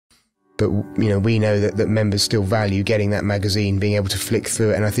but we know that members still value getting that magazine, being able to flick through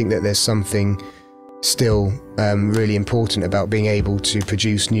it, and I think that there's something still really important about being able to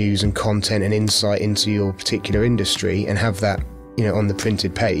produce news and content and insight into your particular industry and have that on the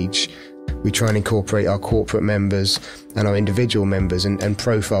printed page. We try and incorporate our corporate members and our individual members and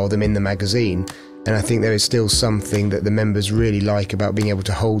profile them in the magazine. And I think there is still something that the members really like about being able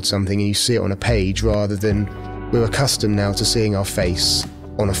to hold something and you see it on a page, rather than we're accustomed now to seeing our face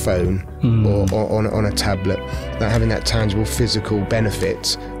on a phone or on a tablet. That having that tangible physical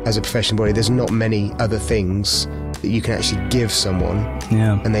benefit as a professional body, there's not many other things that you can actually give someone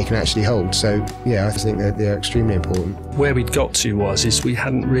and they can actually hold. So yeah, I think that they're extremely important. Where we'd got to is we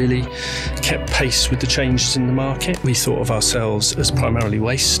hadn't really kept pace with the changes in the market. We thought of ourselves as primarily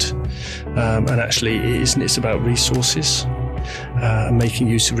waste, and actually it isn't. It's about resources. Making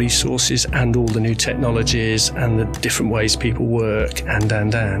use of resources and all the new technologies and the different ways people work and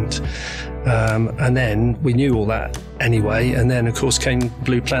then we knew all that anyway, and then of course came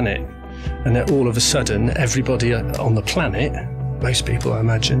Blue Planet, and then all of a sudden everybody on the planet, most people I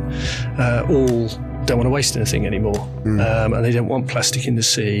imagine, all don't want to waste anything anymore, and they don't want plastic in the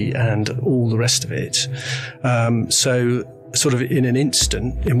sea and all the rest of it. So sort of in an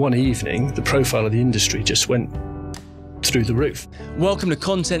instant, in one evening, the profile of the industry just went through the roof. Welcome to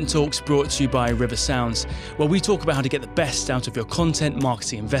Content Talks, brought to you by River Sounds, where we talk about how to get the best out of your content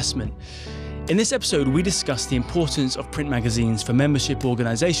marketing investment. In this episode, we discuss the importance of print magazines for membership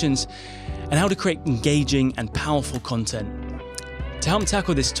organisations and how to create engaging and powerful content. To help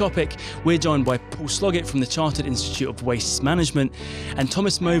tackle this topic, we're joined by Paul Sloggett from the Chartered Institute of Waste Management and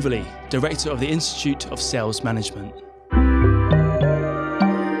Thomas Moverley, Director of the Institute of Sales Management.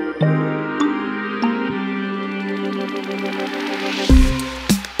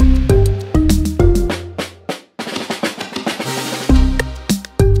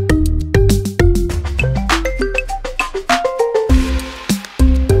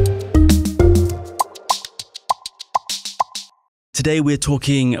 Today we're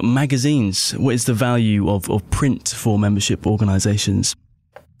talking magazines. What is the value of print for membership organisations?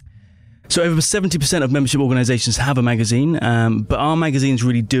 So over 70% of membership organisations have a magazine, but are magazines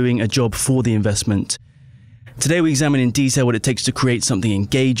really doing a job for the investment? Today we examine in detail what it takes to create something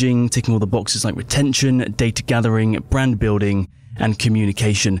engaging, ticking all the boxes like retention, data gathering, brand building and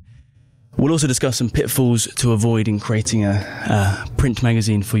communication. We'll also discuss some pitfalls to avoid in creating a print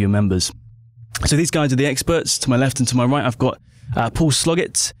magazine for your members. So these guys are the experts. To my left and to my right, I've got Paul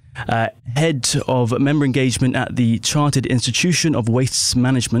Sloggett, Head of Member Engagement at the Chartered Institute of Waste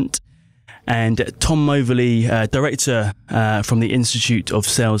Management, and Tom Moverley, Director from the Institute of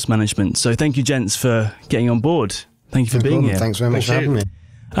Sales Management. So thank you, gents, for getting on board. Thank you for being here. Thanks very much for having me.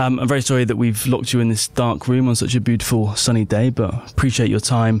 I'm very sorry that we've locked you in this dark room on such a beautiful sunny day, but appreciate your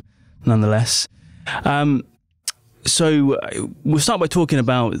time nonetheless. So we'll start by talking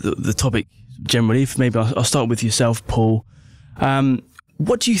about the topic generally. Maybe I'll start with yourself, Paul.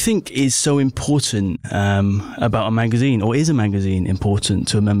 What do you think is so important about a magazine, or is a magazine important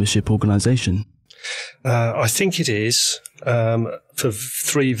to a membership organisation? I think it is for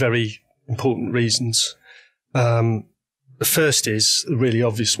three very important reasons. The first is the really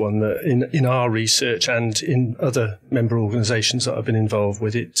obvious one, that in our research and in other member organisations that I've been involved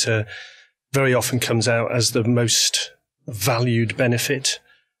with, it very often comes out as the most valued benefit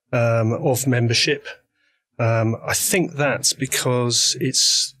of membership. I think that's because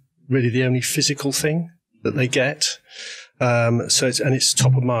it's really the only physical thing that they get. So it's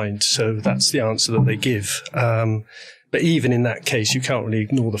top of mind. So that's the answer that they give. But even in that case, you can't really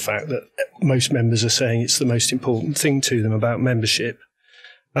ignore the fact that most members are saying it's the most important thing to them about membership.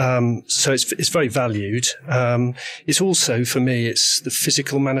 So it's very valued. It's also, for me, it's the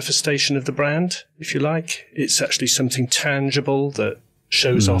physical manifestation of the brand, if you like. It's actually something tangible that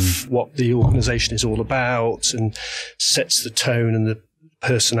shows off what the organisation is all about and sets the tone and the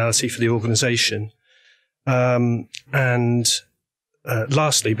personality for the organisation.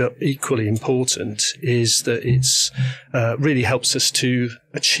 Lastly, but equally important, is that it's really helps us to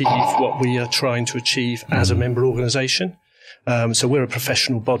achieve what we are trying to achieve as a member organisation. So we're a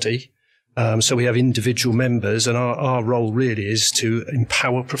professional body. So we have individual members, and our role really is to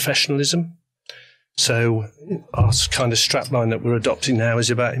empower professionalism. So our kind of strapline that we're adopting now is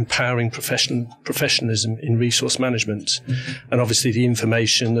about empowering professionalism in resource management. And obviously the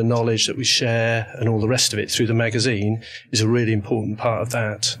information, the knowledge that we share and all the rest of it through the magazine is a really important part of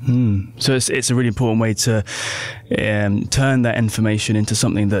that. So it's a really important way to turn that information into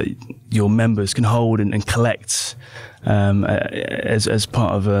something that your members can hold and collect as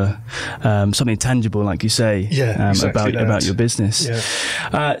part of something tangible, like you say, exactly about your business.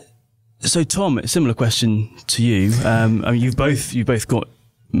 Yeah. So Tom, a similar question to you. I mean, you've both got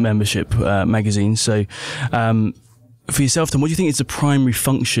membership magazines. So for yourself, Tom, what do you think is the primary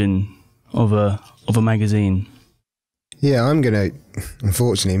function of a magazine? Yeah, I'm going to,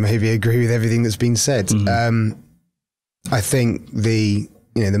 unfortunately, maybe agree with everything that's been said. I think the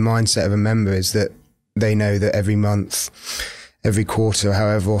mindset of a member is that they know that every month, every quarter,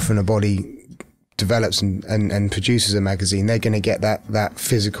 however often a body develops and produces a magazine, they're going to get that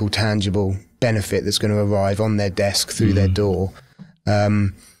physical, tangible benefit that's going to arrive on their desk through their door.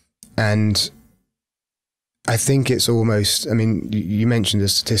 And I think it's almost, I mean, you mentioned a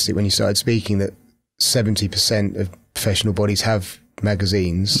statistic when you started speaking that 70% of professional bodies have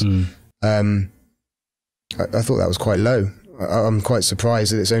magazines. I thought that was quite low. I'm quite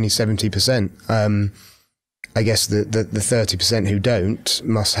surprised that it's only 70%. I guess the 30% who don't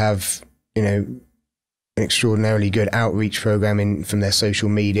must have, an extraordinarily good outreach program from their social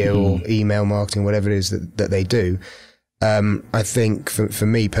media or email marketing, whatever it is that they do. I think for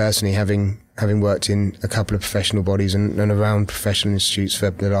me personally, having worked in a couple of professional bodies and around professional institutes for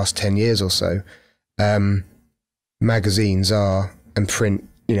the last 10 years or so, magazines are, and print,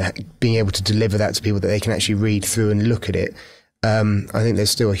 being able to deliver that to people that they can actually read through and look at it. I think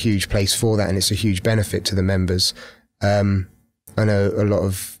there's still a huge place for that, and it's a huge benefit to the members. I know a lot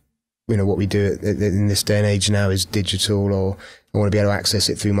of, what we do in this day and age now is digital, or I want to be able to access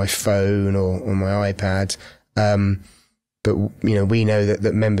it through my phone or on my iPad. But, we know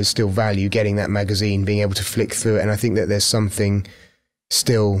that members still value getting that magazine, being able to flick through it. And I think that there's something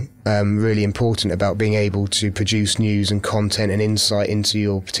still really important about being able to produce news and content and insight into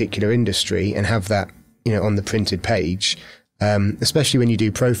your particular industry and have that, on the printed page. Especially when you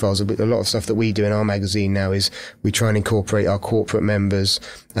do profiles. A lot of stuff that we do in our magazine now is we try and incorporate our corporate members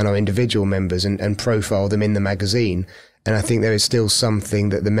and our individual members and profile them in the magazine. And I think there is still something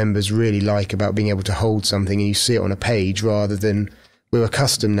that the members really like about being able to hold something and you see it on a page rather than we're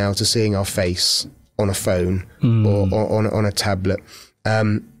accustomed now to seeing our face on a phone or on a tablet.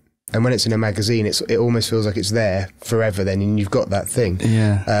 And when it's in a magazine, it almost feels like it's there forever then, and you've got that thing.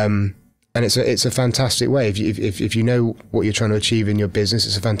 Yeah. And it's a fantastic way. If you know what you're trying to achieve in your business,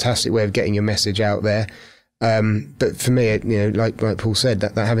 it's a fantastic way of getting your message out there. But for me, like Paul said,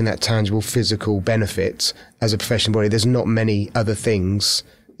 that having that tangible physical benefit as a professional body, there's not many other things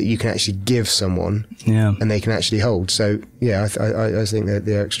that you can actually give someone, and they can actually hold. So yeah, I think that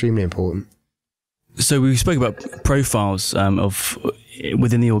they're extremely important. So we spoke about profiles of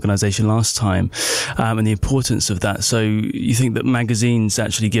within the organisation last time, and the importance of that. So you think that magazines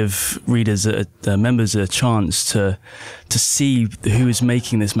actually give readers, members, a chance to see who is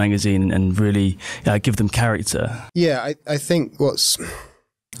making this magazine and really give them character. Yeah, I think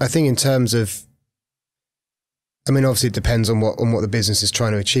in terms of, I mean, obviously it depends on what the business is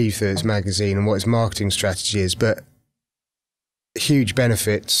trying to achieve through its magazine and what its marketing strategy is, but huge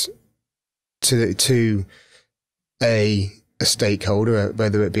benefits to a stakeholder,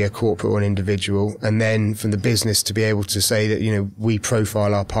 whether it be a corporate or an individual, and then from the business to be able to say that, we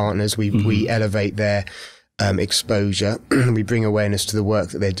profile our partners, we elevate their exposure, we bring awareness to the work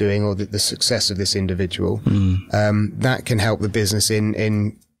that they're doing or the success of this individual. That can help the business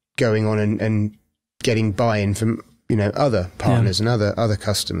in going on and getting buy-in from, other partners and other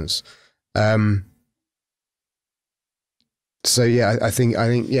customers. So yeah, I think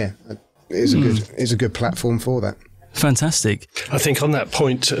it's a good platform for that. Fantastic. I think on that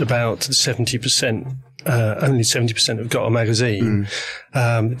point about 70%, only 70% have got a magazine.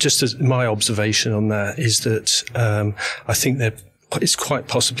 Just as my observation on that is that I think there is quite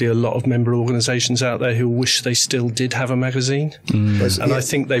possibly a lot of member organisations out there who wish they still did have a magazine. And I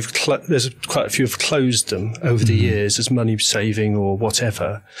think there's quite a few have closed them over the years as money saving or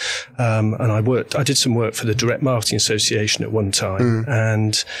whatever. And I did some work for the Direct Marketing Association at one time,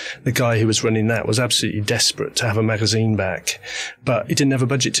 and the guy who was running that was absolutely desperate to have a magazine back, but he didn't have a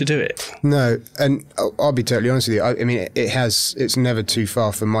budget to do it. No, and I'll be totally honest with you. I mean, it's never too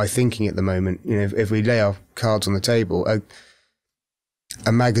far from my thinking at the moment. If we lay our cards on the table,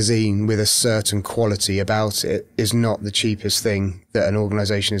 a magazine with a certain quality about it is not the cheapest thing that an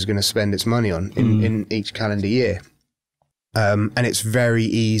organisation is going to spend its money on in each calendar year. And it's very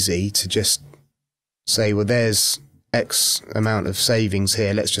easy to just say, well, there's X amount of savings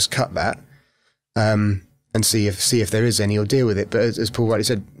here, let's just cut that and see if there is any, or deal with it. But as Paul rightly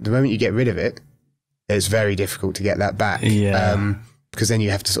said, the moment you get rid of it, it's very difficult to get that back. Because then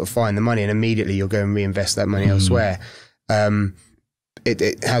you have to sort of find the money, and immediately you'll go and reinvest that money elsewhere.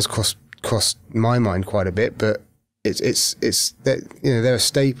 It has cost my mind quite a bit, but it's they're a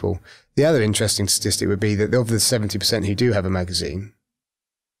staple. The other interesting statistic would be that of the 70% who do have a magazine,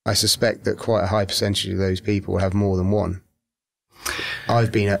 I suspect that quite a high percentage of those people have more than one.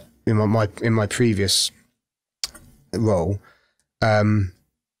 I've been in my previous role,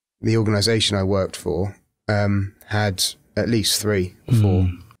 the organisation I worked for had at least 3 or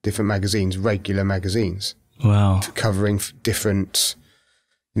 4 different magazines, regular magazines. Wow. Covering different,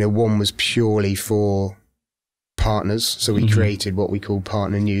 one was purely for partners. So we created what we called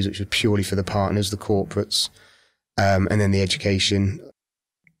partner news, which was purely for the partners, the corporates, and then the education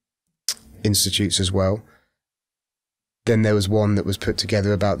institutes as well. Then there was one that was put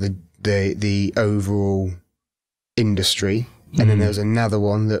together about the overall industry. And then there was another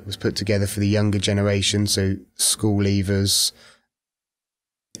one that was put together for the younger generation, so school leavers,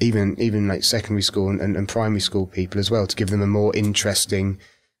 even like secondary school and primary school people as well, to give them a more interesting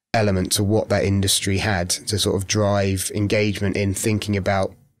element to what that industry had, to sort of drive engagement in thinking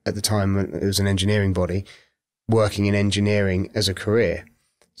about, at the time it was an engineering body, working in engineering as a career.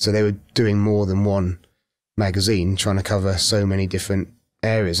 So they were doing more than one magazine, trying to cover so many different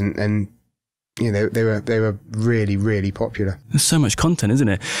areas, and they were really, really popular. There's so much content, isn't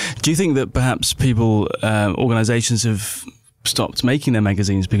it? Do you think that perhaps people, organisations have stopped making their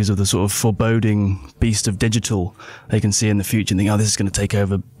magazines because of the sort of foreboding beast of digital they can see in the future and think, oh, this is going to take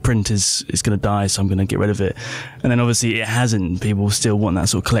over, print is going to die, so I'm going to get rid of it. And then obviously it hasn't. People still want that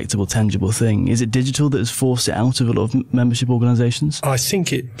sort of collectible, tangible thing. Is it digital that has forced it out of a lot of membership organisations? I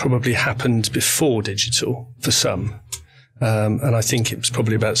think it probably happened before digital for some. And I think it was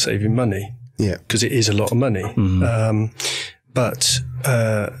probably about saving money. Yeah. Because it is a lot of money. But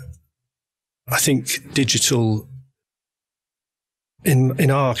I think digital,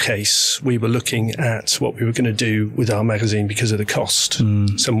 in our case, we were looking at what we were going to do with our magazine because of the cost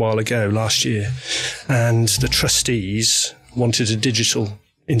some while ago, last year. And the trustees wanted a digital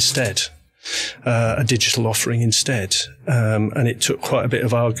instead, a digital offering instead. And it took quite a bit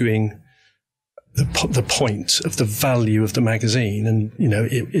of arguing the point of the value of the magazine, and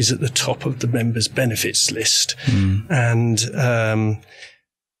it is at the top of the members' benefits list, and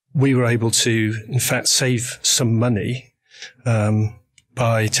we were able to, in fact, save some money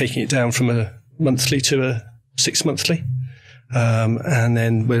by taking it down from a monthly to a 6 monthly, and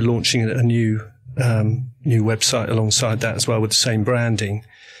then we're launching a new website alongside that as well with the same branding.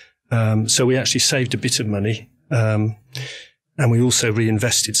 So we actually saved a bit of money. And we also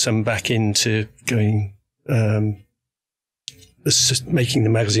reinvested some back into making the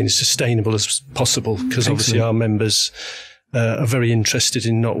magazine as sustainable as possible, because obviously our members are very interested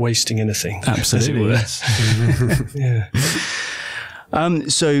in not wasting anything. Absolutely, yes. Yeah.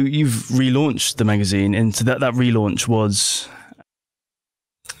 So you've relaunched the magazine, and that relaunch was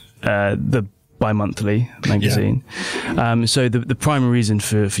the bi-monthly magazine. Yeah. So the primary reason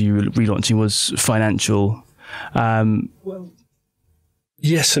for you relaunching was financial. Well,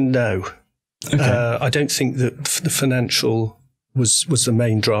 yes and no. Okay. I don't think that the financial was the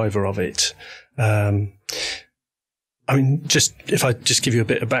main driver of it. I mean, if I just give you a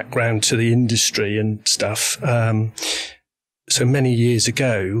bit of background to the industry and stuff. So many years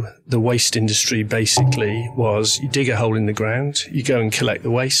ago, the waste industry basically was you dig a hole in the ground, you go and collect the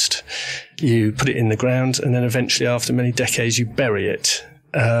waste, you put it in the ground, and then eventually after many decades, you bury it.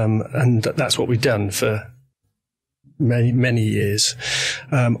 And that's what we've done for many years.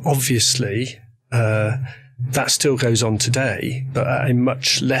 Obviously, that still goes on today, but at a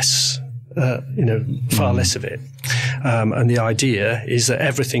much less, far less of it. And the idea is that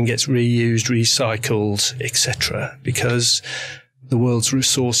everything gets reused, recycled, etc., because the world's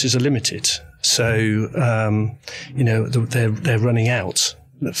resources are limited. So, they're running out.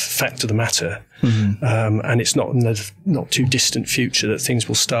 The fact of the matter. And it's not in the not too distant future that things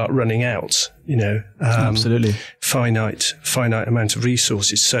will start running out, Absolutely. Finite amount of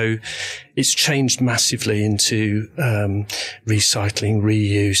resources. So it's changed massively into, recycling,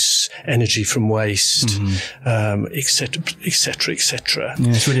 reuse, energy from waste, et cetera.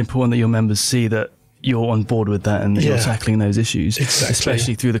 Yeah, it's really important that your members see that you're on board with that and that you're tackling those issues,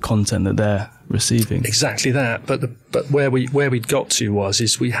 especially through the content that they're receiving. Exactly that. But where we'd got to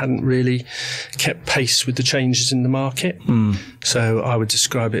is we hadn't really kept pace with the changes in the market. So I would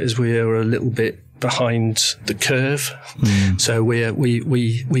describe it as we are a little bit behind the curve. So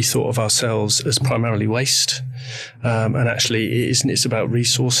we thought of ourselves as primarily waste, and actually it's about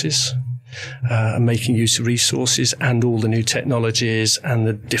resources. And making use of resources and all the new technologies and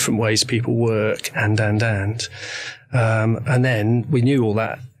the different ways people work and then we knew all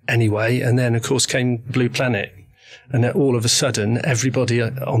that anyway. And then of course came Blue Planet, and then all of a sudden everybody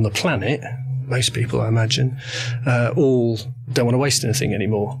on the planet most people, I imagine, all don't want to waste anything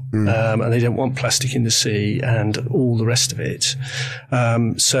anymore. And they don't want plastic in the sea and all the rest of it.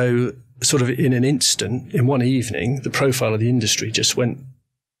 So sort of in an instant, in one evening, the profile of the industry just went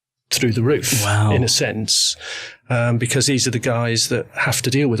through the roof, in a sense, because these are the guys that have to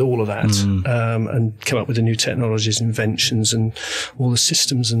deal with all of that and come up with the new technologies, inventions, and all the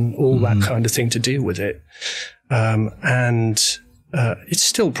systems and all that kind of thing to deal with it. And it's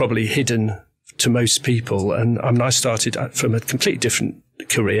still probably hidden to most people. And I mean, I started from a completely different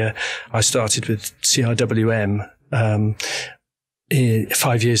career. I started with CIWM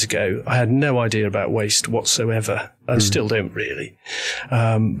 5 years ago. I had no idea about waste whatsoever, and still don't really.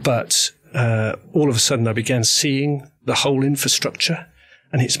 But all of a sudden I began seeing the whole infrastructure,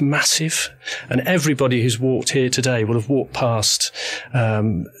 and it's massive. And everybody who's walked here today will have walked past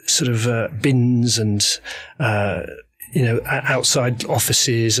bins and outside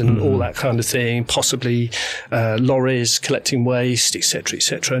offices and all that kind of thing, possibly lorries collecting waste,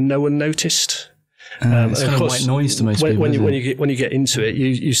 etc., and no one noticed. It's kind of white noise to most people. When you get into it,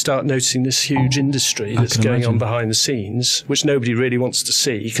 you start noticing this huge industry that's going on behind the scenes, which nobody really wants to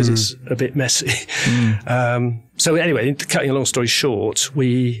see because it's a bit messy. So anyway, cutting a long story short,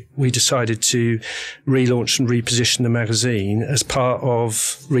 we decided to relaunch and reposition the magazine as part of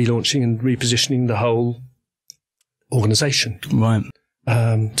relaunching and repositioning the whole organisation, right?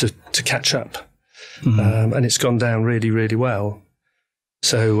 To catch up, and it's gone down really, really well.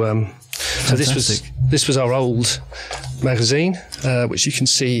 So this was our old magazine, which you can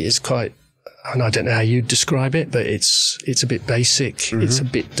see is quite, and I don't know how you'd describe it, but it's a bit basic, it's a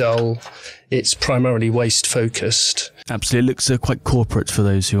bit dull, it's primarily waste focused. Absolutely, it looks quite corporate for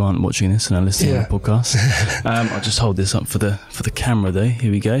those who aren't watching this and are listening to the podcast. I'll just hold this up for the camera though.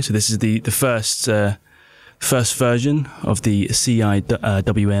 Here we go. So this is the first version of the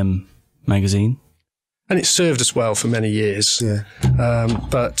CIWM magazine. And it served us well for many years. Yeah.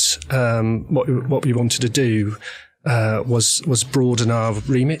 But what we wanted to do was broaden our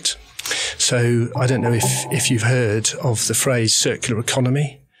remit. So I don't know if you've heard of the phrase circular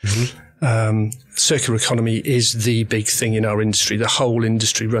economy. Circular economy is the big thing in our industry. The whole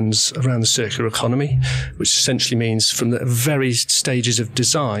industry runs around the circular economy, which essentially means from the very stages of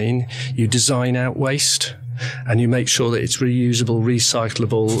design, you design out waste. And you make sure that it's reusable,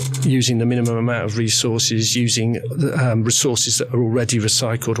 recyclable, using the minimum amount of resources, using resources that are already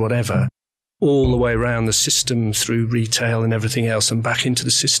recycled, whatever, all the way around the system through retail and everything else and back into the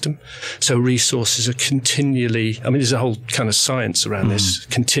system. So resources are continually, I mean, there's a whole kind of science around this,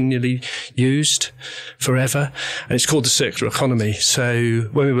 continually used forever. And it's called the circular economy. So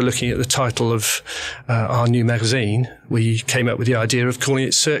when we were looking at the title of our new magazine, we came up with the idea of calling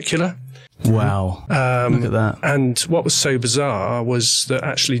it Circular. Wow. Look at that. And what was so bizarre was that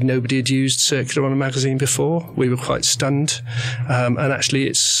actually nobody had used circular on a magazine before. We were quite stunned. And actually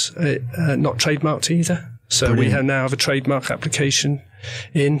it's not trademarked either. So Brilliant. We now have a trademark application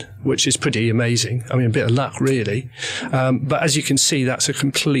in, which is pretty amazing. I mean, a bit of luck really. But as you can see, that's a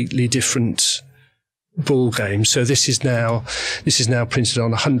completely different ball game. So this is now printed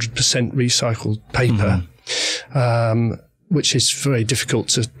on 100% recycled paper. Which is very difficult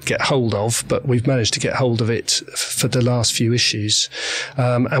to get hold of, but we've managed to get hold of it for the last few issues.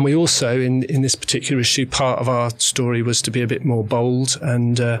 And we also, in this particular issue, part of our story was to be a bit more bold.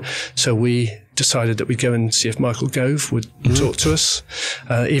 And so we decided that we'd go and see if Michael Gove would talk to us.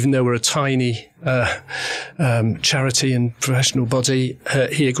 Even though we're a tiny charity and professional body,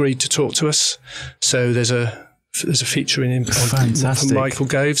 he agreed to talk to us. So there's a feature in him from Michael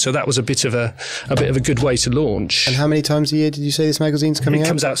Gove, so that was a bit of a good way to launch. And how many times a year did you say this magazine's coming out? It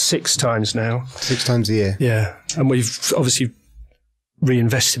comes out 6 times now. 6 times a year. Yeah, and we've obviously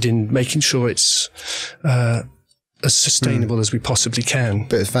reinvested in making sure it's as sustainable as we possibly can.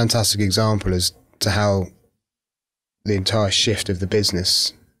 But it's a fantastic example as to how the entire shift of the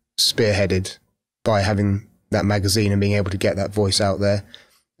business spearheaded by having that magazine and being able to get that voice out there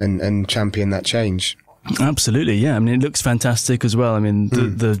and champion that change. Absolutely, yeah. I mean, it looks fantastic as well. I mean,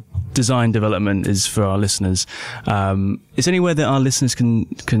 the design development is for our listeners. Is there anywhere that our listeners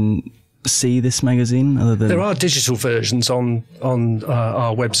can see this magazine other than... There are digital versions on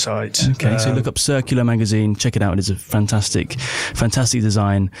our website. Okay, so look up Circular Magazine, check it out. It is a fantastic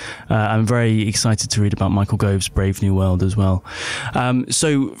design. I'm very excited to read about Michael Gove's Brave New World as well.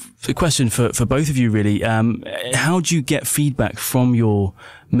 So a question for both of you really, how do you get feedback from your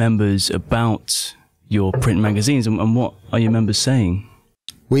members about your print magazines and what are your members saying?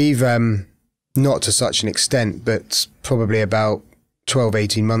 We've, not to such an extent, but probably about 12,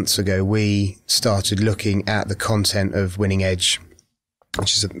 18 months ago, we started looking at the content of Winning Edge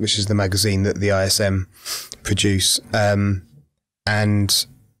which is the magazine that the ISM produce, and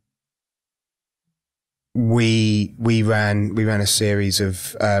we ran a series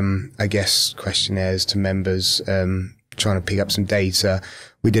of I guess questionnaires to members, trying to pick up some data.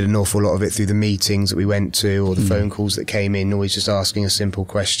 We did an awful lot of it through the meetings that we went to, or the phone calls that came in, always just asking a simple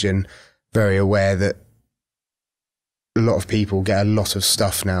question, very aware that a lot of people get a lot of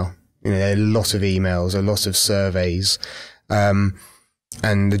stuff now, a lot of emails, a lot of surveys, and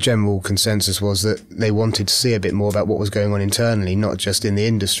the general consensus was that they wanted to see a bit more about what was going on internally, not just in the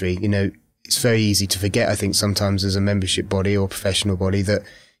industry. It's very easy to forget, I think, sometimes as a membership body or professional body, that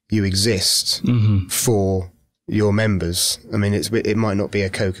you exist for your members. I mean, it might not be a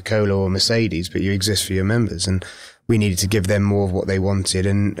Coca-Cola or Mercedes, but you exist for your members, and we needed to give them more of what they wanted,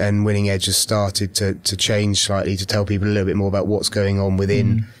 and Winning Edge has started to change slightly to tell people a little bit more about what's going on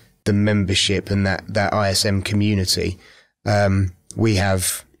within the membership and that ISM community. We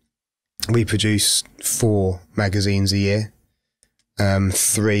produce 4 magazines a year,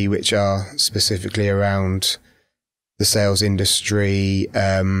 3 which are specifically around the sales industry,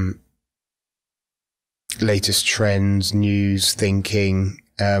 latest trends, news, thinking.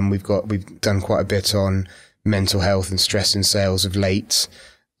 We've done quite a bit on mental health and stress in sales of late,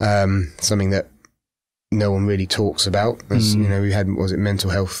 something that no one really talks about. As we had, was it Mental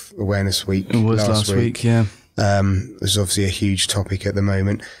Health Awareness Week? It was last week, yeah. It's obviously a huge topic at the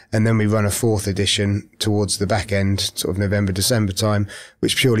moment. And then we run a 4th edition towards the back end, sort of November, December time,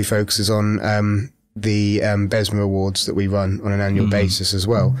 which purely focuses on the BESMA awards that we run on an annual basis as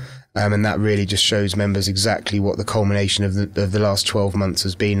well. And that really just shows members exactly what the culmination of the last 12 months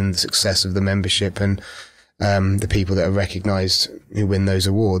has been, and the success of the membership, and the people that are recognised who win those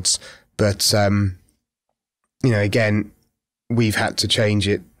awards. But again, we've had to change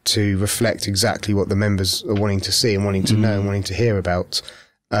it to reflect exactly what the members are wanting to see and wanting to know and wanting to hear about.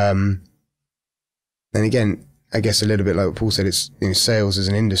 And again, I guess a little bit like what Paul said, it's sales as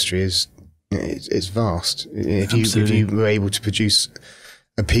an industry it's vast. If you were able to produce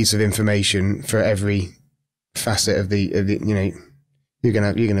a piece of information for every facet of the you're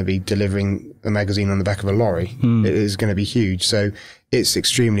gonna be delivering a magazine on the back of a lorry. It is going to be huge. So it's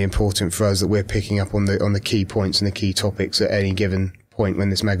extremely important for us that we're picking up on the key points and the key topics at any given point when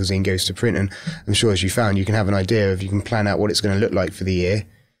this magazine goes to print. And I'm sure, as you found, you can have an idea of, you can plan out what it's going to look like for the year,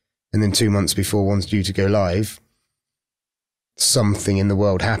 and then 2 months before one's due to go live, something in the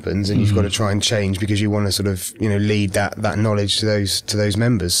world happens, and you've got to try and change because you want to sort of lead that knowledge to those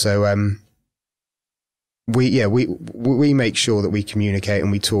members. So we make sure that we communicate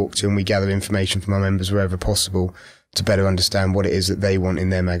and we talk to and we gather information from our members wherever possible to better understand what it is that they want in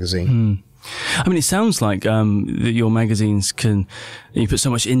their magazine. I mean, it sounds like that your magazines you put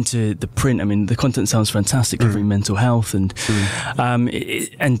so much into the print. I mean, the content sounds fantastic, covering mental health and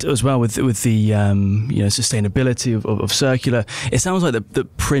as well with the sustainability of circular. It sounds like the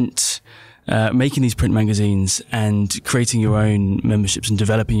print, making these print magazines and creating your own memberships and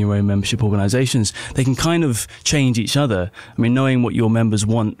developing your own membership organisations, they can kind of change each other. I mean, knowing what your members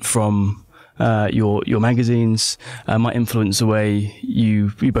want from your magazines might influence the way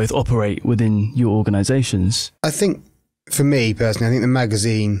you both operate within your organisations. I think, for me personally, I think the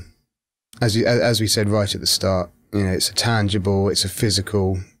magazine, as we said right at the start, it's a tangible, it's a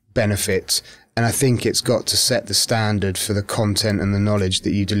physical benefit, and I think it's got to set the standard for the content and the knowledge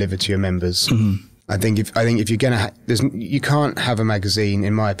that you deliver to your members. I think if you're gonna, you can't have a magazine,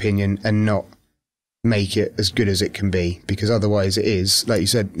 in my opinion, and not make it as good as it can be, because otherwise it is, like you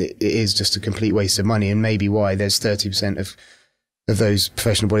said, it is just a complete waste of money, and maybe why there's 30% of those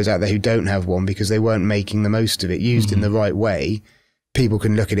professional bodies out there who don't have one, because they weren't making the most of it. Used in the right way, people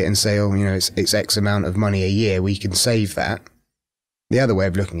can look at it and say, oh, it's X amount of money a year, we can save that. The other way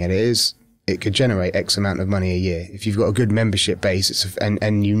of looking at it is, it could generate X amount of money a year. If you've got a good membership base, and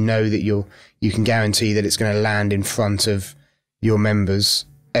that you can guarantee that it's going to land in front of your members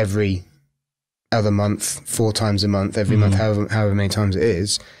every other month, 4 times a month, every month, however many times it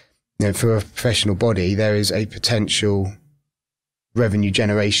is, for a professional body, there is a potential revenue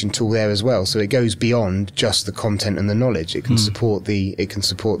generation tool there as well. So it goes beyond just the content and the knowledge. It can support the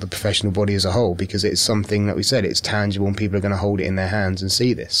professional body as a whole, because it's something that we said, it's tangible and people are going to hold it in their hands and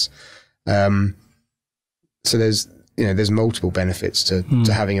see this. So there's multiple benefits to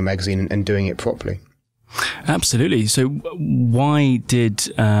having a magazine and doing it properly. Absolutely. So why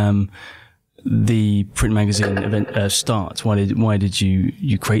did the print magazine event start? Why did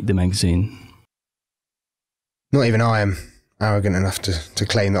you create the magazine? Not even I am arrogant enough to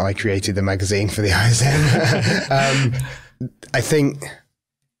claim that I created the magazine for the ISM. I think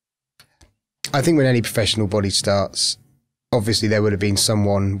when any professional body starts, obviously there would have been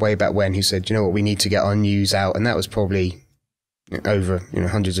someone way back when who said, you know what, we need to get our news out. And that was probably over,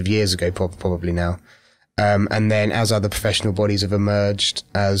 hundreds of years ago, probably now. And then as other professional bodies have emerged,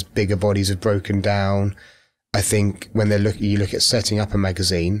 as bigger bodies have broken down, I think when you look at setting up a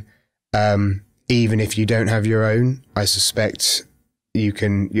magazine, even if you don't have your own, I suspect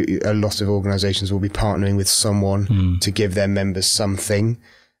a lot of organisations will be partnering with someone to give their members something.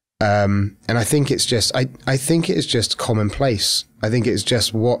 And I think it's just, I think it is just commonplace. I think it's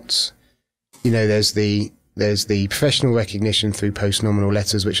just what, there's the professional recognition through post-nominal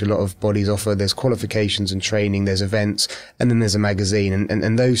letters, which a lot of bodies offer. There's qualifications and training, there's events, and then there's a magazine.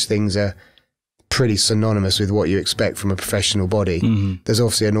 And those things are pretty synonymous with what you expect from a professional body. There's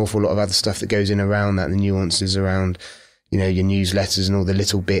obviously an awful lot of other stuff that goes in around that, the nuances around, your newsletters and all the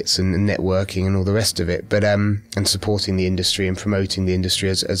little bits and networking and all the rest of it. But, and supporting the industry and promoting the industry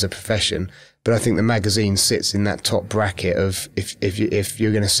as a profession. But I think the magazine sits in that top bracket of if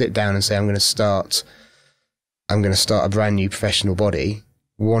you're going to sit down and say, I'm going to start a brand new professional body,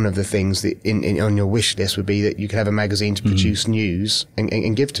 one of the things that on your wish list would be that you could have a magazine to produce news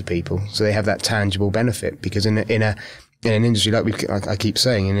and give to people, so they have that tangible benefit. Because in an industry like I keep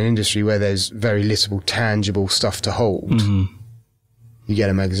saying, in an industry where there's very little tangible stuff to hold, you get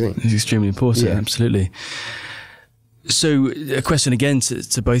a magazine. It's extremely important, absolutely. So a question again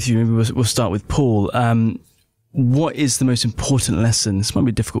to both of you, maybe we'll start with Paul. What is the most important lesson? This might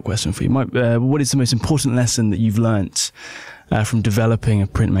be a difficult question for you. What is the most important lesson that you've learnt from developing a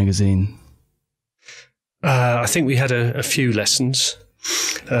print magazine? I think we had a few lessons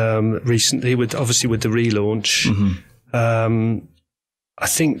recently, with the relaunch. I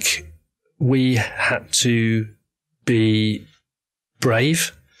think we had to be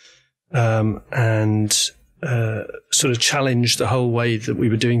brave and sort of challenge the whole way that we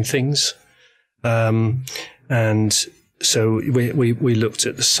were doing things. And so we looked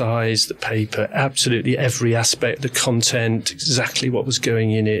at the size, the paper, absolutely every aspect, the content, exactly what was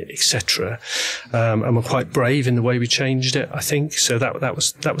going in it, etc. And we're quite brave in the way we changed it, I think. So that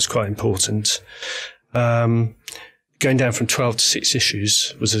was quite important. Going down from 12 to 6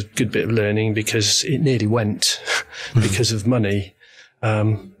 issues was a good bit of learning, because it nearly went because of money.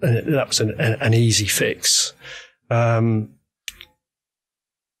 And that was an easy fix.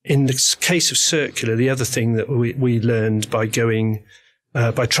 In the case of Circular, the other thing that we learned by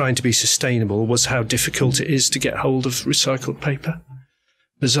trying to be sustainable was how difficult it is to get hold of recycled paper.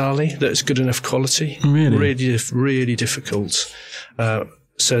 Bizarrely, that it's good enough quality. Really difficult. So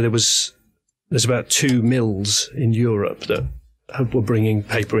there's about 2 mills in Europe that were bringing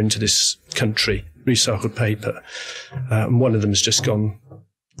paper into this country, recycled paper. And one of them has just gone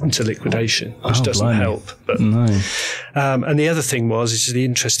into liquidation, which doesn't help. But, and the other thing is the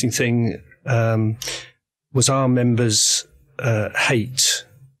interesting thing was our members hate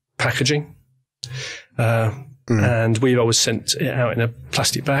packaging. And we always sent it out in a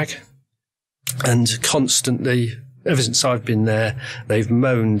plastic bag. And constantly, ever since I've been there, they've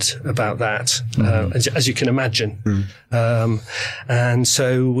moaned about that, as you can imagine. And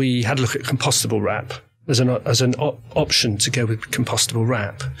so we had a look at compostable wrap as an option to go with compostable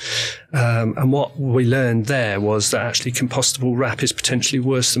wrap. And what we learned there was that actually compostable wrap is potentially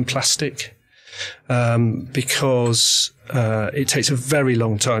worse than plastic, because it takes a very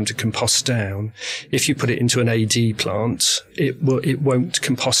long time to compost down. If you put it into an AD plant, it won't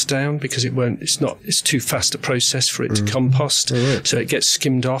compost down, because it's too fast a process for it to compost. So it gets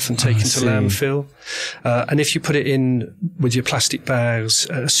skimmed off and taken to landfill. And if you put it in with your plastic bags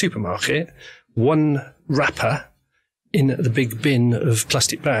at a supermarket, one wrapper in the big bin of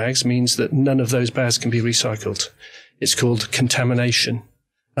plastic bags means that none of those bags can be recycled. It's called contamination,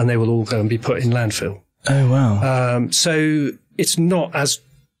 and they will all go and be put in landfill. Oh, wow. So it's not as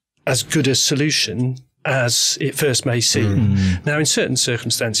good a solution as it first may seem. Now, in certain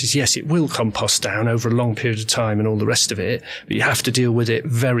circumstances, yes, it will compost down over a long period of time and all the rest of it, but you have to deal with it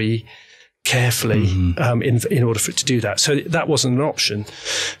very carefully in order for it to do that. So that wasn't an option.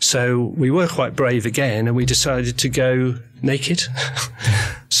 So we were quite brave again, and we decided to go naked.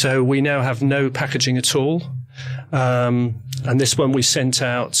 So we now have no packaging at all. And this one we sent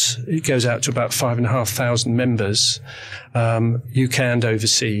out, it goes out to about 5,500 members, UK and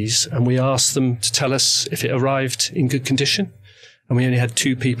overseas. And we asked them to tell us if it arrived in good condition. And we only had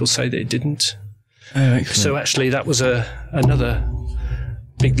 2 people say that it didn't. Oh, excellent. So actually that was another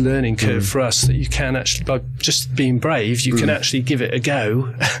big learning curve for us, that you can actually, by just being brave, you can actually give it a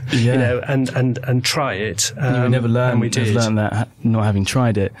go, you know, and try it. You never learn. And we did. Learn that not having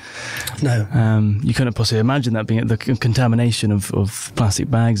tried it. No. You couldn't possibly imagine that being the contamination of plastic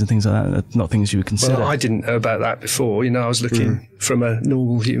bags and things like that. Not things you would consider. Well, I didn't know about that before. You know, I was looking from a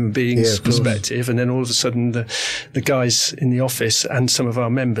normal human being's perspective, and then all of a sudden the guys in the office and some of our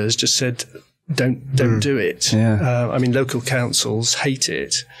members just said, don't do it. Yeah. I mean, local councils hate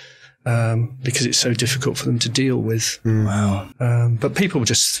it because it's so difficult for them to deal with. Wow. But people will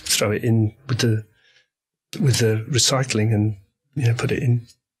just throw it in with the recycling and, you know, put it in,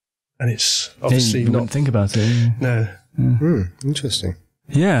 and it's obviously you not. Wouldn't think about it. No. Interesting.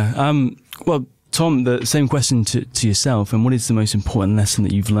 Yeah. Well, Tom, the same question to yourself. And what is the most important lesson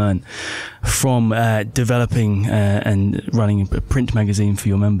that you've learned from developing and running a print magazine for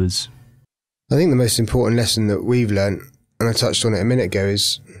your members? I think the most important lesson that we've learned, and I touched on it a minute ago,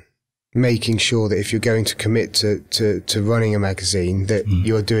 is making sure that if you're going to commit to running a magazine, that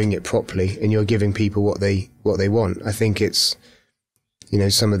you're doing it properly and you're giving people what they want. I think it's, you know,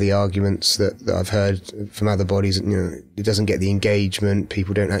 some of the arguments that I've heard from other bodies, you know, it doesn't get the engagement,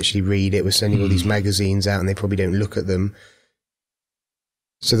 people don't actually read it, we're sending all these magazines out and they probably don't look at them.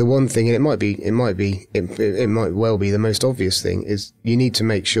 So the one thing, and it might well be the most obvious thing, is you need to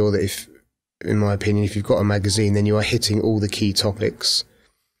make sure that in my opinion, if you've got a magazine, then you are hitting all the key topics.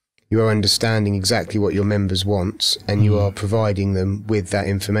 You are understanding exactly what your members want, and you are providing them with that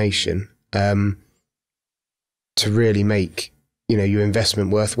information to really make, you know, your investment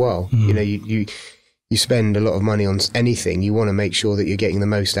worthwhile. You know, you spend a lot of money on anything. You want to make sure that you're getting the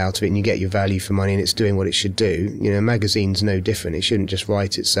most out of it and you get your value for money and it's doing what it should do. You know, a magazine's no different. It shouldn't just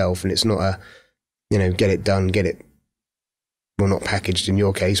write itself, and it's not a, you know, get it done, get it. Well, not packaged in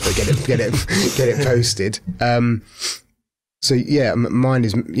your case, but get it posted. So yeah, mine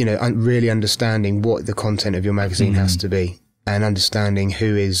is, you know, really understanding what the content of your magazine has to be, and understanding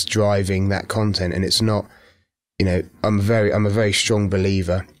who is driving that content. And it's not, you know, I'm a very strong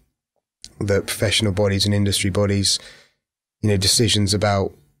believer that professional bodies and industry bodies, you know, decisions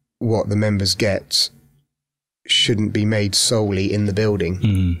about what the members get shouldn't be made solely in the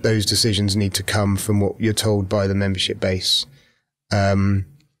building. Those decisions need to come from what you're told by the membership base. I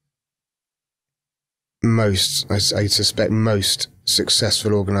suspect most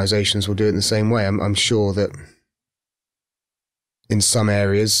successful organisations will do it in the same way. I'm sure that in some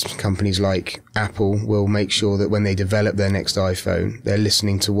areas, companies like Apple will make sure that when they develop their next iPhone, they're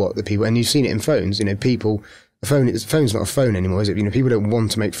listening to what the people, and you've seen it in phones, you know, phone's not a phone anymore, is it? You know, people don't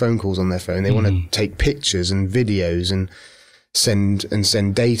want to make phone calls on their phone. They want to take pictures and videos and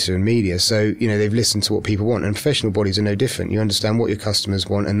send data and media. So, you know, they've listened to what people want, and professional bodies are no different. You understand what your customers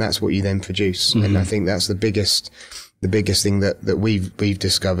want, and that's what you then produce. And I think that's the biggest thing that we've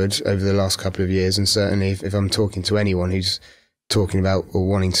discovered over the last couple of years. And certainly if I'm talking to anyone who's talking about or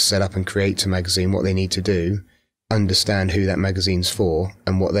wanting to set up and create a magazine, what they need to do, understand who that magazine's for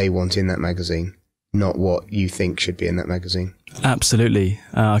and what they want in that magazine, not what you think should be in that magazine. Absolutely.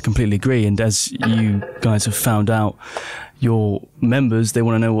 I completely agree. And as you guys have found out, your members, they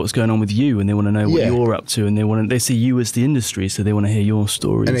want to know what's going on with you, and they want to know what you're up to, and they see you as the industry, so they want to hear your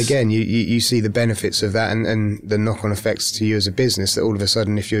stories. And again, you see the benefits of that and the knock-on effects to you as a business, that all of a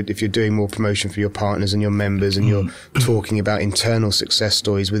sudden if you're doing more promotion for your partners and your members, and you're talking about internal success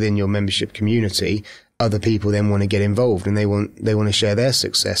stories within your membership community, other people then want to get involved and they want to share their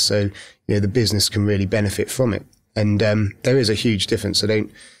success. So, you know, the business can really benefit from it. And there is a huge difference.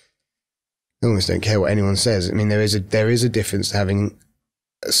 I almost don't care what anyone says. I mean, there is a difference to having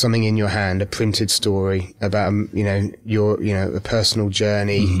something in your hand, a printed story about, you know, a personal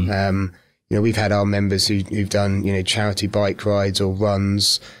journey. You know, we've had our members who've done, you know, charity bike rides or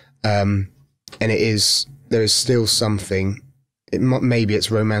runs, and there is still something. Maybe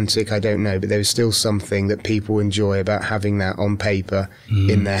it's romantic, I don't know, but there is still something that people enjoy about having that on paper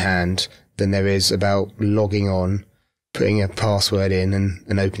in their hand than there is about logging on, putting a password in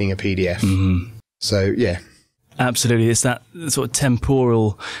and opening a PDF. So, yeah. Absolutely. It's that sort of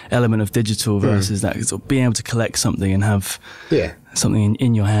temporal element of digital versus that sort of being able to collect something and have something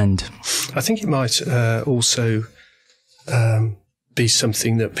in your hand. I think it might also be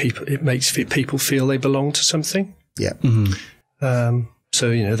something that it makes people feel they belong to something. Yeah.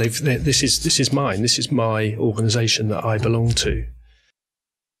 So, you know, this is mine. This is my organisation that I belong to.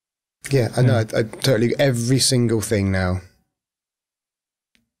 Yeah, I know. I totally. Every single thing now,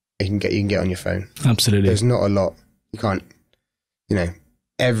 you can get on your phone. Absolutely. There's not a lot. You can't. You know,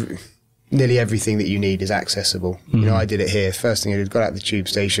 nearly everything that you need is accessible. You know, I did it here. First thing I did, got out the tube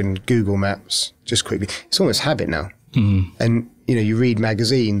station, Google Maps, just quickly. It's almost habit now. And, you know, you read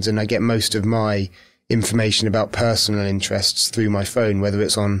magazines, and I get most of my information about personal interests through my phone, whether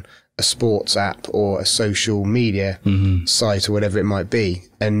it's on a sports app or a social media site or whatever it might be.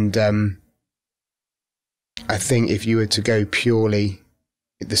 And I think if you were to go purely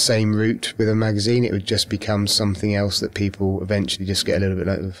the same route with a magazine, it would just become something else that people eventually just get a little bit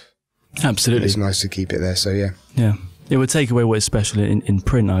out of. Absolutely. It's nice to keep it there, so yeah. Yeah. It would take away what is special in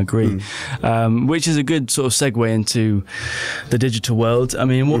print, I agree. Which is a good sort of segue into the digital world. I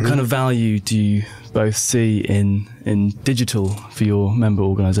mean, what kind of value do you both see in digital for your member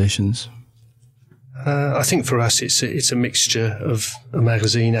organisations? I think for us, it's a mixture of a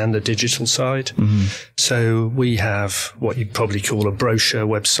magazine and the digital side. So we have what you'd probably call a brochure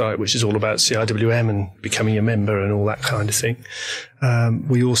website, which is all about CIWM and becoming a member and all that kind of thing.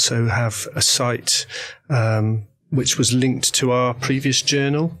 We also have a site which was linked to our previous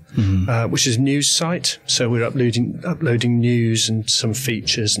journal, which is a news site. So we're uploading news and some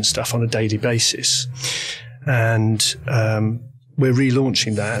features and stuff on a daily basis. And we're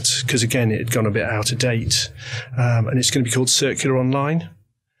relaunching that because, again, it had gone a bit out of date. And it's going to be called Circular Online.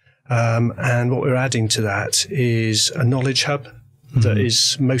 And what we're adding to that is a knowledge hub that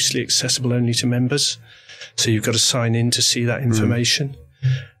is mostly accessible only to members. So you've got to sign in to see that information.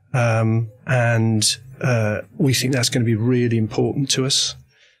 We think that's going to be really important to us.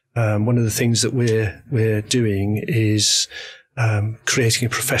 One of the things that we're doing is creating a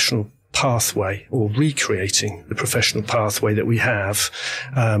professional pathway, or recreating the professional pathway that we have,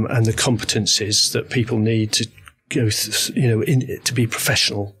 and the competencies that people need to go to be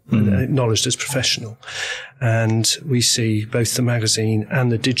professional and acknowledged as professional. And we see both the magazine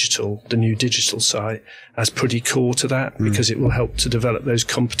and the new digital site as pretty core to that, because it will help to develop those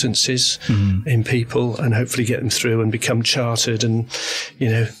competencies in people and hopefully get them through and become chartered and, you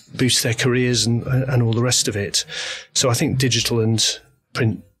know, boost their careers and all the rest of it. So I think digital and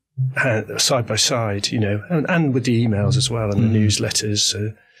print side by side, you know, and with the emails as well and the newsletters,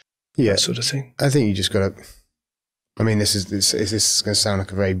 that sort of thing. I think you just got to, I mean, this is going to sound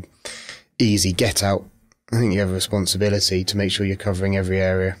like a very easy get out. I think you have a responsibility to make sure you're covering every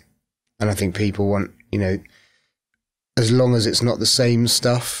area. And I think people want, you know, as long as it's not the same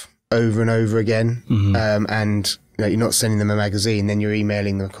stuff over and over again, and you know, you're not sending them a magazine, then you're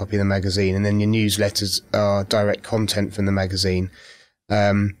emailing them a copy of the magazine, and then your newsletters are direct content from the magazine.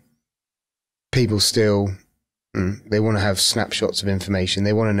 People still, they want to have snapshots of information.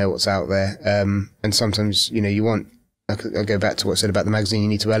 They want to know what's out there. And sometimes, you know, I'll go back to what I said about the magazine. You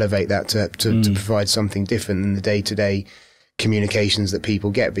need to elevate that to provide something different than the day-to-day communications that people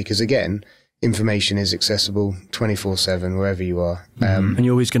get. Because again, information is accessible 24/7 wherever you are. And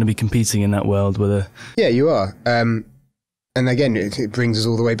you're always going to be competing in that world with Yeah, you are. And again, it brings us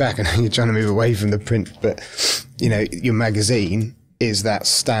all the way back. I know you're trying to move away from the print, but you know, your magazine is that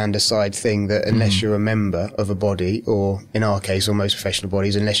stand-aside thing that unless you're a member of a body, or in our case, or most professional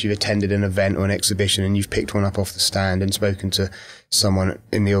bodies, unless you've attended an event or an exhibition and you've picked one up off the stand and spoken to someone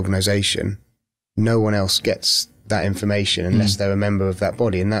in the organisation, no one else gets that information unless they're a member of that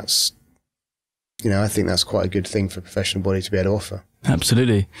body. And that's, you know, I think that's quite a good thing for a professional body to be able to offer.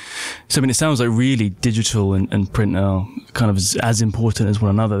 Absolutely. So, I mean, it sounds like really digital and print are kind of as important as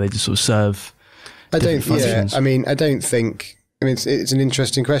one another. They just sort of serve different functions. Yeah, I don't think... I mean, it's an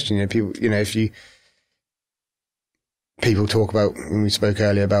interesting question. You know, people talk about, when we spoke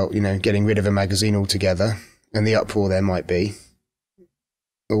earlier about, you know, getting rid of a magazine altogether and the uproar there might be.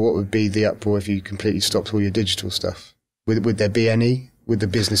 Well, what would be the uproar if you completely stopped all your digital stuff? Would there be any? Would the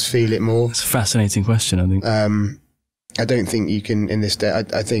business feel it more? It's a fascinating question, I think. I don't think you can, in this day, I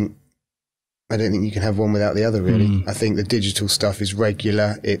don't think you can have one without the other, really. I think the digital stuff is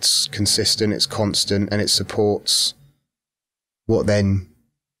regular, it's consistent, it's constant, and it supports what then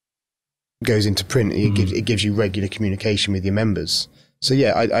goes into print. It gives you regular communication with your members. So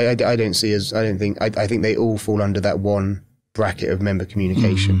yeah, I think they all fall under that one bracket of member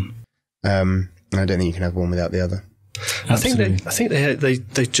communication. And I don't think you can have one without the other. I think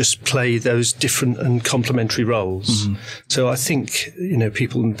they just play those different and complementary roles. So I think, you know,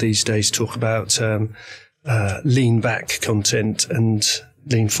 people these days talk about lean back content and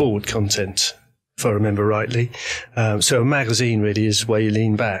lean forward content, if I remember rightly. So a magazine really is where you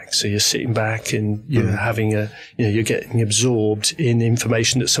lean back. So you're sitting back and you're having you're getting absorbed in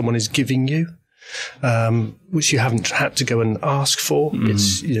information that someone is giving you, which you haven't had to go and ask for.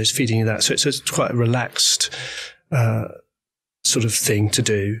 It's, you know, it's feeding you that. So it's quite a relaxed sort of thing to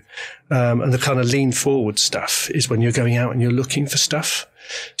do. And the kind of lean forward stuff is when you're going out and you're looking for stuff.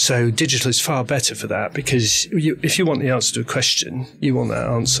 So digital is far better for that, because if you want the answer to a question, you want that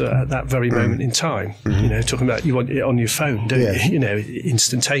answer at that very moment in time. You know, talking about, you want it on your phone, don't you? You know,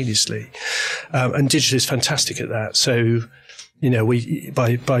 instantaneously. And digital is fantastic at that. So, you know,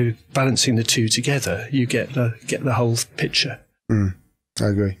 by balancing the two together, you get the whole picture. I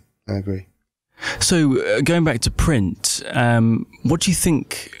agree. So going back to print, what do you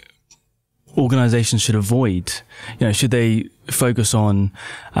think organizations should avoid? You know, should they focus on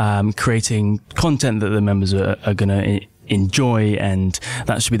creating content that the members are going to enjoy, and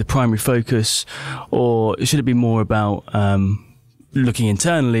that should be the primary focus? Or should it be more about looking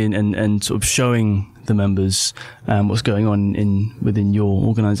internally and sort of showing the members what's going on within your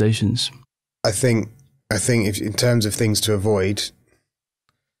organizations? I think if in terms of things to avoid,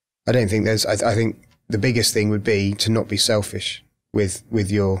 I don't think there's. I think the biggest thing would be to not be selfish with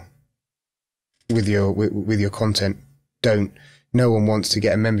your content. No one wants to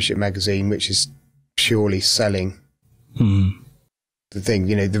get a membership magazine which is purely selling the thing.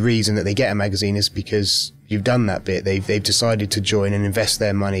 You know, the reason that they get a magazine is because you've done that bit. They've decided to join and invest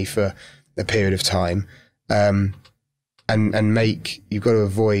their money for a period of time, and you've got to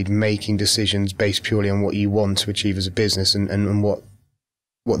avoid making decisions based purely on what you want to achieve as a business and what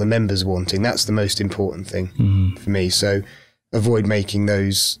the members are wanting. That's the most important thing for me. So avoid making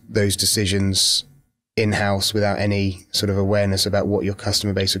those decisions in-house without any sort of awareness about what your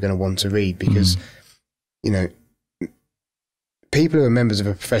customer base are going to want to read, because you know, people who are members of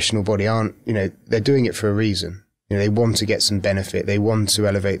a professional body aren't, you know, they're doing it for a reason. You know, they want to get some benefit, they want to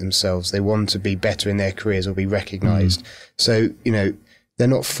elevate themselves, they want to be better in their careers or be recognized. So, you know, they're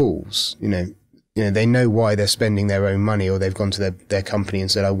not fools. You know, they know why they're spending their own money, or they've gone to their company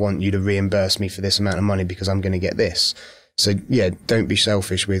and said, I want you to reimburse me for this amount of money because I'm going to get this. So yeah, don't be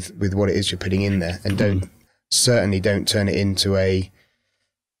selfish with what it is you're putting in there, and certainly don't turn it into a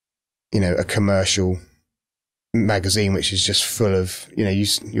commercial magazine which is just full of, you know,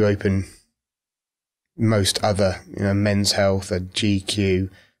 you open most other, you know, Men's Health, a GQ,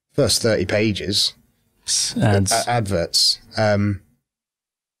 first 30 pages, adverts. I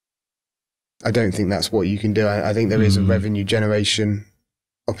don't think that's what you can do. I think there is a revenue generation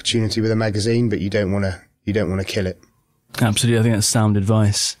opportunity with a magazine, but you don't want to kill it. Absolutely, I think that's sound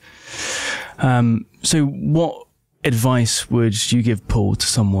advice. So what advice would you give, Paul, to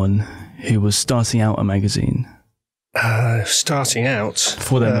someone who was starting out a magazine? Starting out?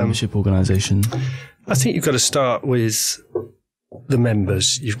 For their membership organisation. I think you've got to start with the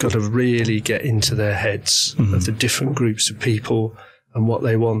members. You've got to really get into their heads of the different groups of people and what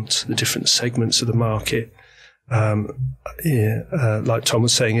they want, the different segments of the market. Like Tom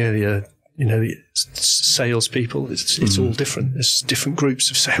was saying earlier, you know, salespeople, it's all different. There's different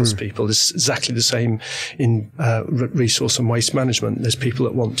groups of salespeople. It's exactly the same in resource and waste management. There's people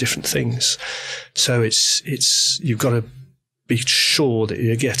that want different things. So you've got to be sure that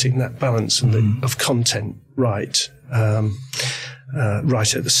you're getting that balance of content right,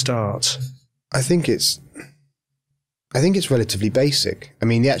 right at the start. I think it's relatively basic. I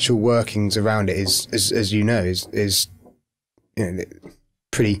mean, the actual workings around it is as you know, is you know,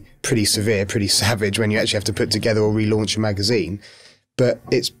 pretty severe, pretty savage when you actually have to put together or relaunch a magazine. But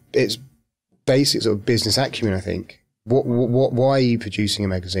it's basic sort of business acumen, I think. Why are you producing a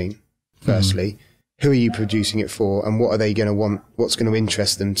magazine? Firstly, who are you producing it for, and what are they going to want? What's going to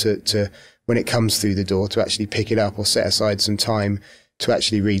interest them to when it comes through the door, to actually pick it up or set aside some time to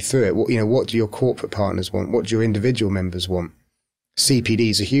actually read through it? What do your corporate partners want? What do your individual members want?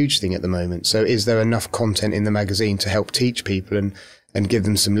 CPD is a huge thing at the moment. So is there enough content in the magazine to help teach people and give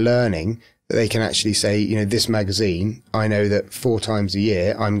them some learning that they can actually say, you know, this magazine, I know that 4 times a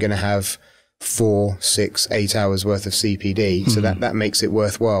year I'm going to have 4, 6, 8 hours worth of CPD. So that makes it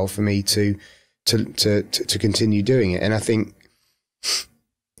worthwhile for me to continue doing it. And I think,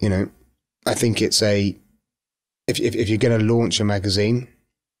 you know, it's if you're going to launch a magazine,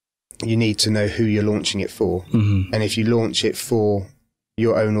 you need to know who you're launching it for. And if you launch it for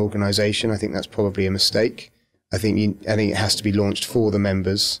your own organisation, I think that's probably a mistake. I think it has to be launched for the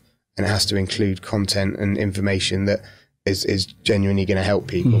members, and it has to include content and information that is genuinely going to help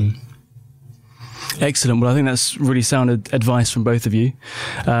people. Excellent. Well, I think that's really sound advice from both of you.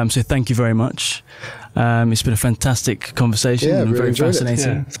 So thank you very much. It's been a fantastic conversation. Yeah, and really very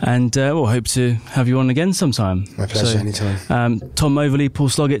fascinating. Yeah. And we'll hope to have you on again sometime. My pleasure, anytime. Tom Moverley, Paul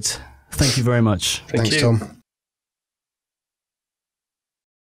Sloggett, thank you very much. Thanks, Tom.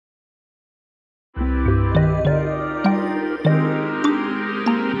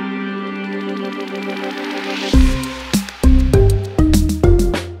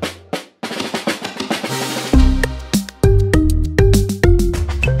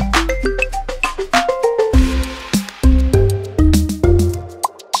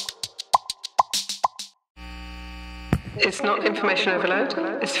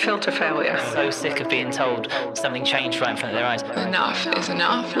 alert is filter failure. So sick of being told something changed right in front of their eyes. Enough is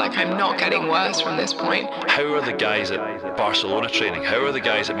enough. Like, I'm not getting worse from this point. How are the guys at Barcelona training? How are the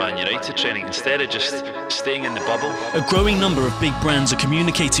guys at Man United training? Instead of just staying in the bubble. A growing number of big brands are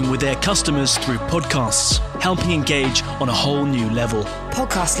communicating with their customers through podcasts, helping engage on a whole new level.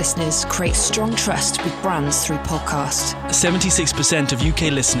 Podcast listeners create strong trust with brands through podcast. 76% of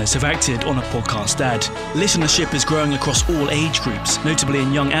UK listeners have acted on a podcast ad. Listenership is growing across all age groups, notably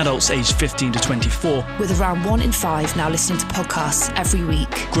in young adults aged 15 to 24. With around 1 in 5 now listening to podcasts every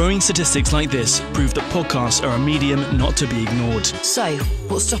week. Growing statistics like this prove that podcasts are a medium not to be ignored. So,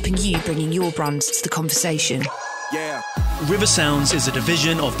 what's stopping you bringing your brand to the conversation? Yeah. River Sounds is a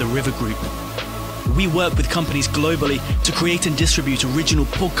division of the River Group. We work with companies globally to create and distribute original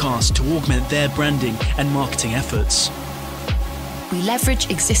podcasts to augment their branding and marketing efforts. We leverage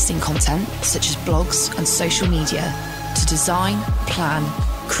existing content, such as blogs and social media, to design, plan,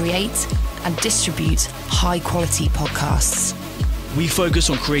 create, and distribute high-quality podcasts. We focus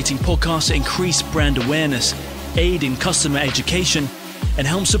on creating podcasts that increase brand awareness, aid in customer education, and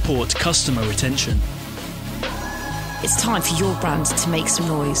help support customer retention. It's time for your brand to make some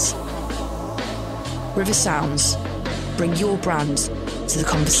noise. River Sounds. Bring your brand to the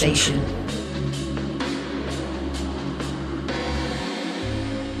conversation.